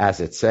 as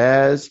it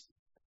says,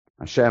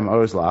 Hashem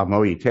oz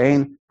la'amo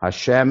yitain,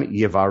 Hashem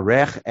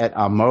yivarech et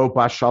amo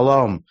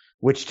b'shalom,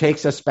 which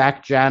takes us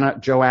back,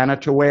 Joanna,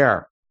 to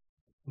where?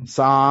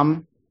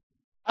 Psalm?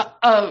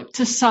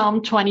 To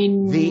Psalm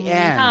 29. The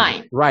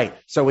end. Right.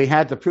 So we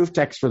had the proof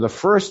text for the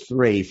first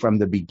three from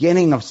the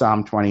beginning of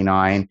Psalm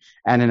 29,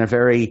 and in a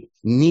very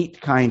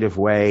neat kind of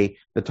way,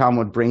 the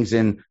Talmud brings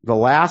in the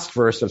last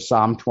verse of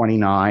Psalm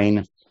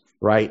 29,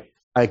 right,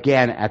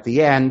 again at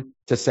the end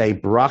to say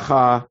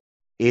bracha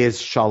is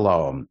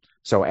shalom.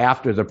 So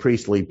after the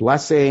priestly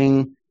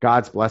blessing,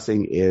 God's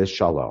blessing is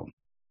shalom.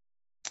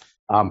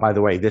 By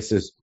the way, this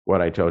is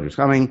what I told you is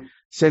coming.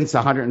 Since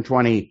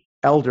 120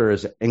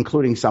 elders,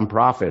 including some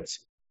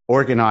prophets,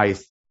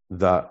 organized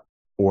the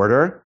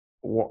order,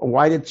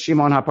 why did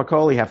Shimon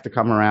HaPakoli have to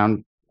come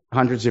around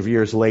hundreds of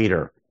years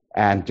later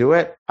and do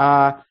it?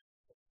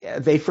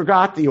 They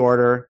forgot the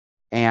order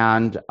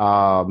and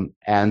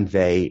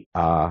they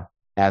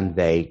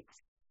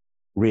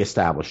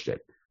reestablished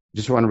it.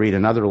 Just want to read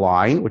another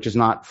line, which is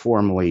not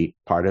formally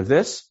part of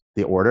this,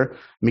 the order.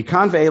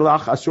 Mikan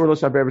ve'elach asur lo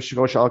saber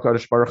b'shego shel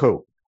HaKadosh Baruch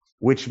Hu,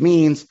 which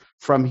means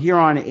from here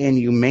on in,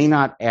 you may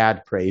not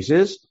add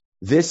praises.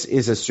 This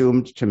is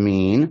assumed to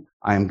mean,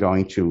 I'm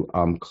going to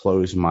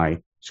close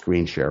my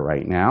screen share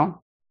right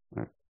now.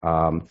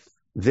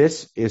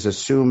 This is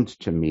assumed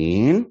to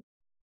mean,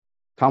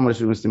 Talmud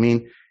assumes to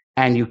mean,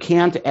 and you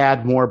can't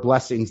add more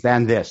blessings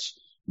than this.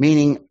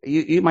 Meaning,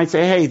 you might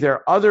say, hey, there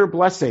are other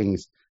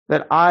blessings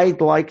that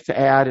I'd like to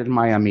add in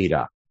my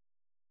Amidah.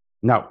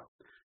 No.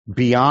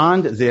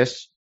 Beyond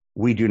this,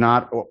 we do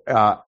not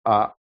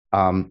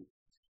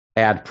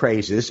add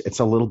praises. It's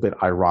a little bit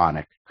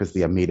ironic because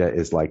the Amidah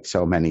is like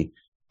so many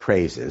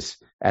praises,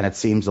 and it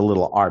seems a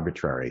little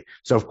arbitrary.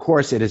 So, of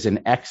course, it is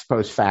an ex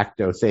post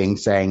facto thing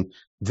saying,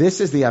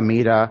 this is the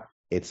Amidah,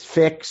 it's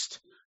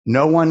fixed.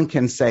 No one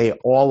can say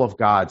all of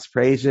God's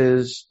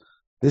praises.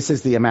 This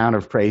is the amount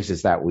of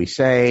praises that we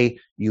say.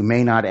 You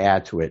may not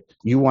add to it.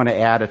 You want to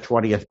add a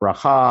 20th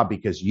bracha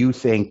because you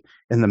think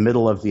in the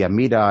middle of the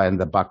Amidah and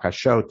the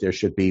Bakashot, there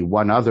should be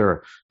one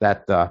other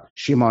that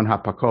Shimon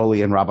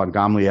HaPakoli and Rabban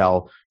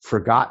Gamliel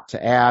forgot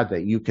to add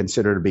that you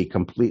consider to be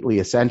completely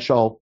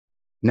essential.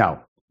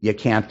 No, you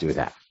can't do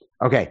that.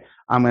 Okay,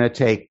 I'm going to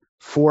take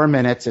 4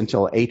 minutes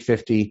until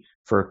 8:50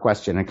 for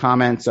question and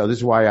comment. So this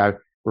is why I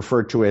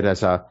referred to it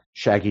as a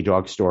shaggy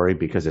dog story,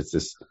 because it's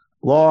this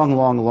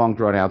long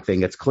drawn out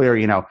thing. It's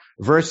clear,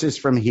 verses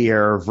from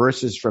here,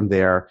 verses from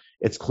there.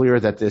 It's clear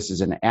that this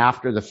is an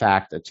after the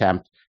fact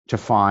attempt to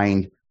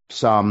find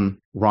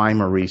some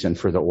rhyme or reason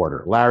for the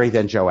order. Larry,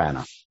 then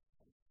Joanna.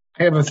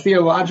 I have a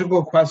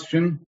theological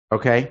question.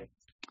 Okay.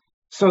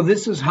 So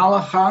this is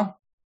halacha?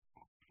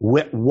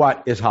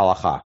 What is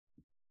halacha?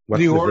 What's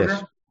the order?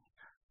 This?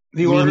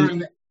 The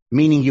order?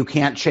 Meaning you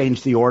can't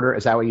change the order?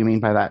 Is that what you mean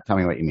by that? Tell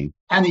me what you mean.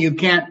 And you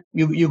can't,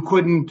 you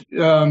couldn't,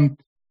 change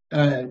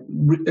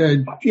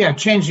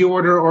the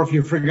order, or if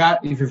you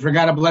forgot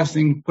a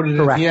blessing, put it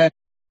at the end.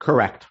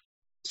 Correct.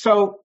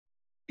 So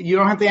you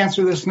don't have to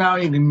answer this now.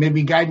 You can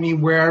maybe guide me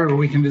where, or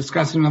we can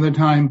discuss another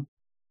time.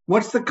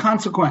 What's the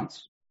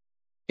consequence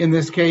in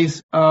this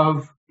case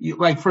of,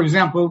 like, for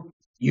example,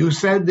 you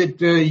said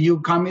that you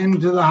come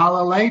into the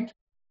Hallel late,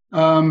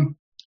 and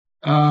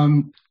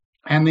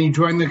then you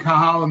join the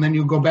Kahal, and then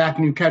you go back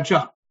and you catch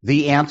up.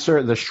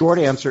 The short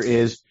answer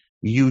is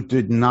you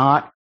did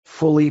not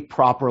fully,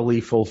 properly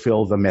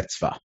fulfill the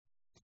mitzvah.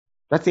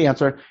 That's the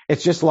answer.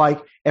 It's just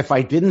like if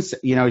I didn't,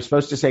 you're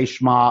supposed to say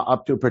Shema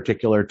up to a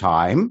particular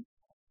time.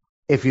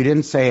 If you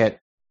didn't say it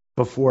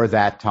before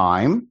that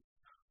time,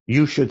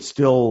 you should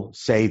still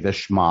say the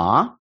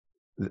Shema.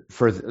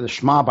 For the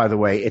Shema, by the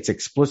way, it's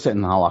explicit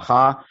in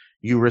Halacha.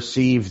 You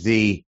receive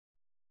the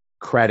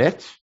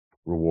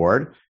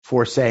reward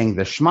for saying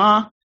the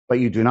Shema, but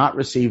you do not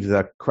receive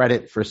the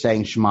credit for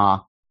saying Shema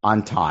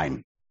on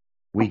time.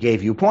 We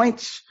gave you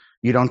points.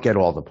 You don't get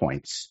all the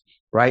points,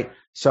 right?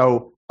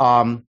 So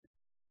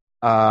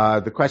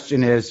the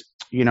question is,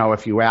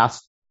 if you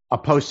asked a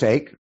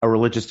posek, a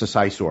religious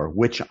decisor,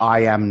 which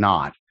I am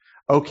not,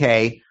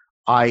 okay,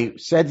 I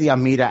said the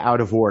Amidah out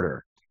of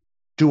order.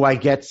 Do I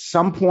get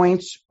some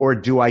points or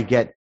do I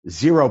get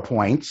 0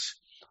 points?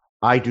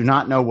 I do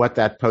not know what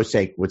that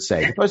posek would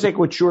say. The posek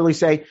would surely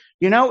say,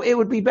 it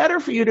would be better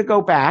for you to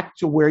go back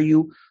to where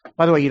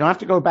by the way, you don't have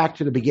to go back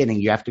to the beginning.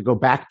 You have to go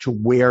back to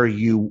where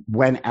you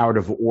went out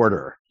of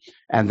order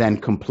and then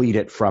complete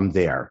it from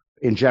there.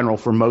 In general,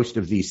 for most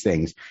of these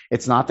things,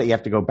 it's not that you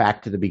have to go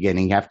back to the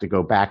beginning. You have to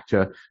go back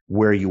to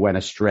where you went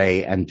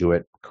astray and do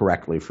it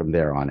correctly from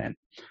there on in.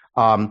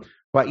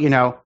 But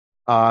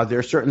there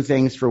are certain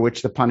things for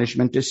which the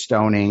punishment is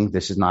stoning.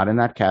 This is not in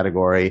that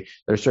category.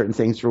 There are certain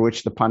things for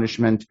which the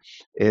punishment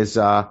is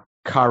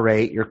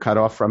karet, you're cut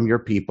off from your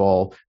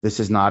people. This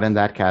is not in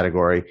that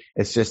category.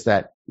 It's just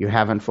that you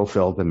haven't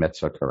fulfilled the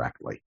mitzvah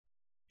correctly.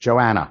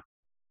 Joanna,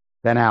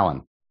 then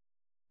Alan.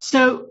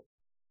 So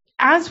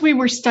as we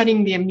were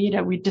studying the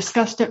Amidah, we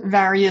discussed at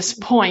various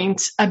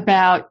points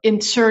about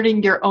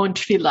inserting your own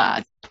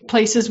tefillah,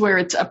 places where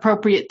it's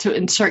appropriate to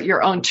insert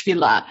your own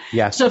tefillah.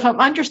 Yes. So if I'm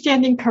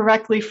understanding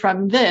correctly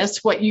from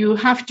this, what you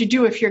have to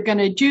do if you're going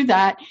to do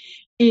that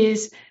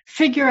is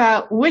figure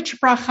out which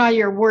bracha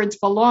your words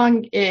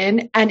belong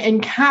in and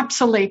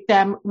encapsulate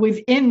them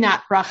within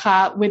that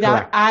bracha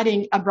without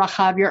adding a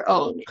bracha of your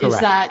own. Correct. Is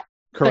that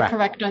Correct. the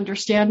correct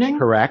understanding?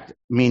 Correct.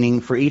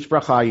 Meaning for each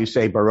bracha you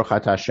say Baruch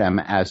Atah Hashem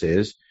as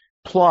is.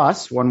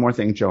 Plus, one more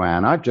thing,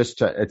 Joanna,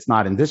 it's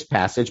not in this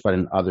passage, but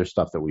in other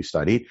stuff that we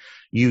studied,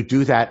 you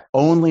do that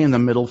only in the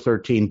middle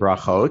 13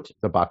 brachot,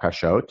 the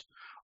bakashot,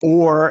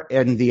 or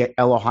in the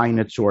Elohai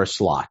Netzor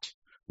slot.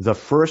 The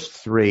first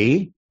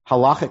three,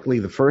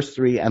 halachically, the first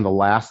three and the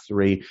last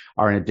three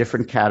are in a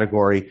different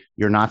category.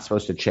 You're not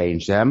supposed to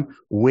change them,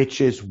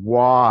 which is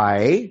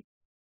why,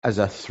 as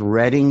a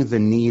threading the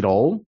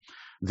needle,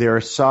 there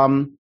are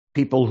some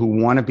people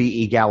who want to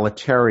be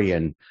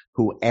egalitarian,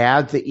 who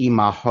add the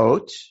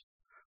imahot,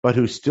 but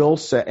who still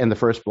say, in the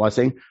first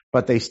blessing,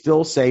 but they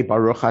still say,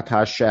 Baruch Atah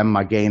Hashem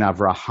Magen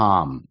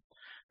Avraham.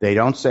 They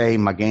don't say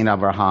Magen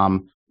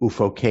Avraham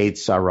ufoked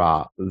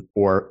sarah,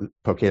 or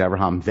poked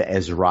Avraham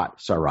ve'ezrat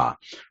sarah,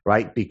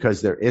 right?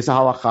 Because there is a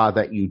halacha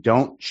that you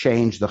don't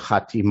change the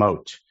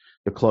chatimot,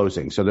 the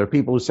closing. So there are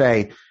people who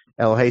say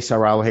Elohei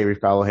Sarah, Elohei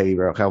Rivka, Elohei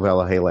Rachel,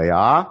 Elohei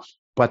Leah,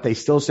 but they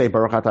still say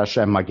Baruch Atah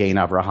Hashem Magen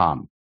Avraham.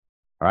 All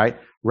right.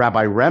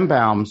 Rabbi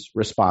Rembaum's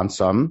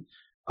responsum,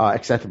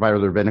 accepted by the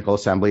Rabbinical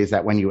Assembly, is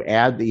that when you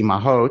add the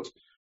imahot,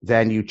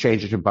 then you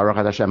change it to Baruch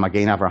Atah Hashem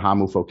Magen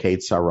Avraham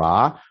Ufoked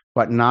Sarah.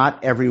 But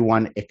not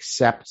everyone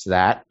accepts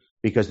that,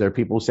 because there are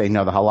people who say,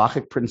 no, the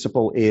halachic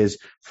principle is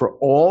for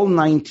all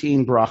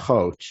 19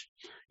 brachot,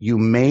 you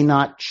may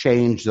not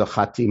change the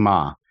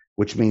chatimah,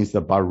 which means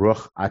the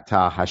Baruch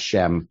Atah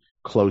Hashem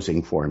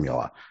closing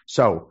formula.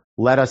 So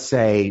let us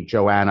say,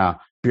 Joanna,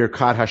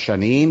 Birkat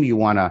Hashanim, you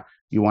want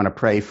to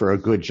pray for a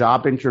good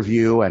job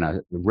interview and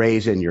a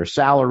raise in your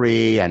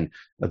salary and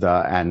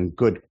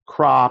good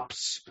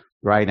crops,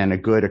 right? And a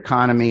good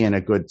economy and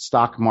a good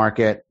stock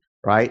market,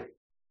 right?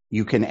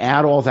 You can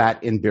add all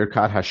that in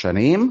Birkat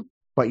Hashanim,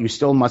 but you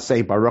still must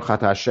say Baruch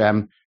Atah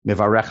Hashem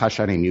Mivarech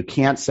Hashanim. You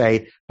can't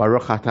say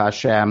Baruch Atah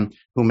Hashem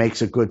who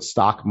makes a good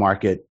stock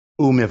market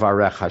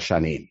Umivarech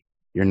Hashanim.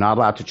 You're not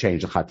allowed to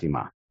change the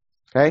Chatimah.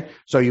 Okay?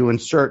 So you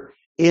insert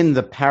in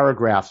the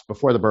paragraphs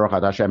before the Baruch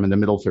Atah Hashem in the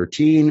middle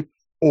 13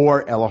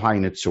 or Elohai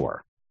Nitzur.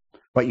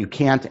 But you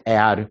can't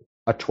add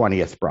a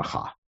 20th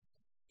bracha.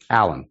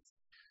 Alan.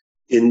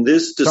 In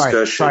this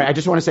discussion... Sorry, I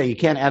just want to say you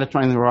can't add a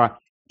 20th bracha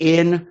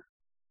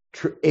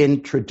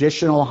in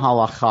traditional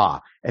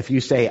halacha. If you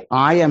say,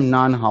 I am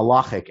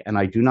non-halachic and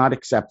I do not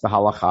accept the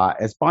halacha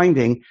as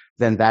binding,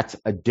 then that's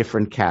a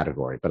different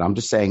category. But I'm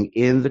just saying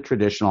in the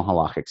traditional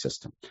halachic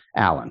system.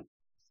 Alan.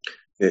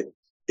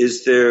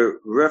 Is there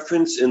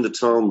reference in the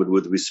Talmud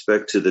with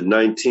respect to the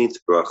 19th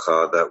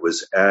bracha that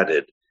was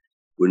added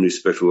with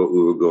respect to what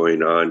we were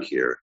going on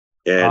here?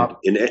 And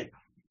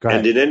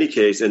in any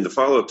case, and the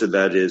follow-up to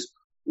that is,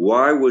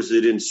 why was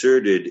it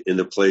inserted in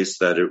the place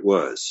that it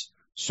was?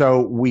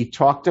 So we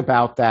talked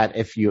about that.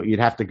 If you'd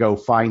have to go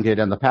find it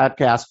in the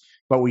podcast,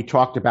 but we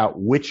talked about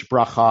which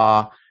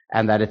bracha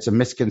and that it's a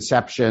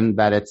misconception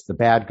that it's the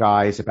bad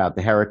guys, about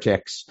the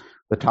heretics.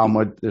 The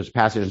Talmud, there's a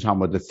passage in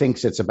Talmud that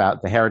thinks it's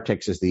about the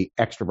heretics as the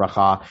extra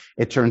bracha.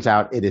 It turns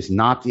out it is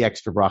not the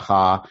extra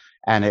bracha,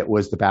 and it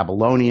was the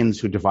Babylonians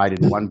who divided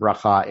one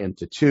bracha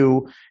into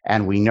two.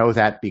 And we know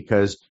that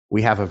because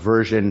we have a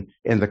version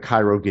in the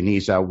Cairo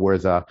Geniza where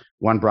the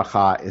one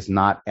bracha is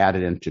not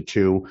added into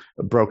two,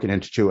 broken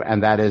into two,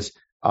 and that is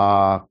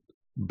Bonei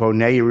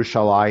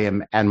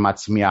Yerushalayim and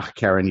Matzmiach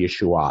Keren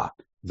Yeshua.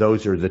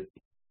 Those are the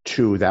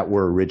two that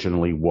were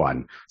originally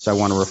one. So I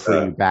want to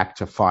refer you back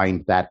to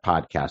find that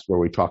podcast where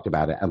we talked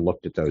about it and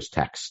looked at those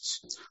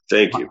texts.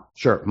 Thank you.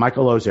 Sure.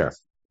 Michael Ozer.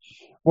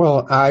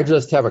 Well, I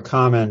just have a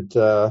comment.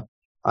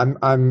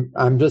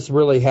 I'm just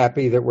really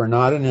happy that we're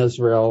not in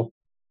Israel,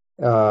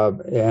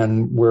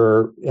 and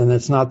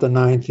it's not the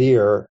 9th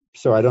year,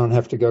 so I don't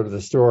have to go to the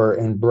store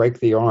and break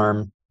the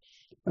arm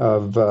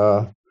of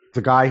the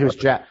guy who's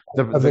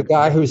the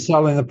guy who's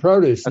selling the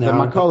produce now. The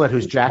Makolet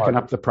who's jacking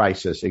up the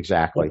prices.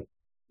 Exactly.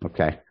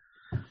 Okay.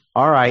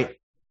 All right.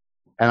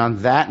 And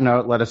on that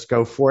note, let us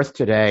go forth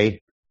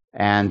today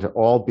and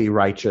all be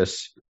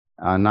righteous,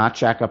 not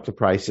jack up the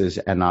prices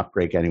and not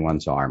break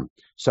anyone's arm.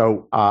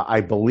 So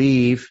I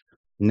believe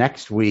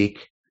next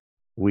week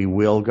we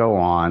will go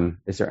on.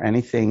 Is there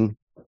anything?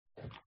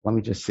 Let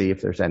me just see if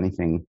there's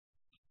anything.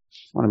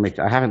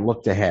 I haven't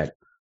looked ahead.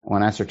 I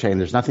want to ascertain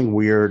there's nothing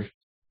weird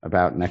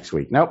about next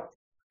week. Nope.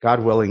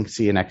 God willing,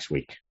 see you next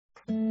week.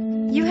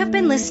 You have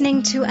been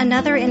listening to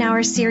another in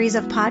our series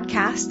of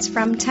podcasts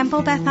from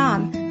Temple Beth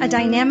Am, a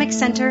dynamic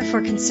center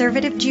for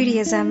conservative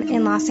Judaism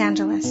in Los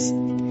Angeles.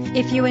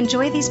 If you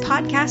enjoy these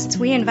podcasts,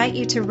 we invite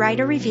you to write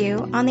a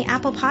review on the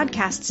Apple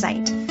Podcast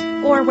site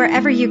or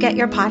wherever you get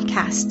your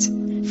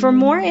podcasts. For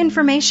more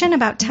information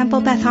about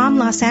Temple Beth Am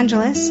Los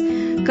Angeles,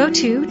 go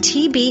to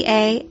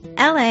tbala.org.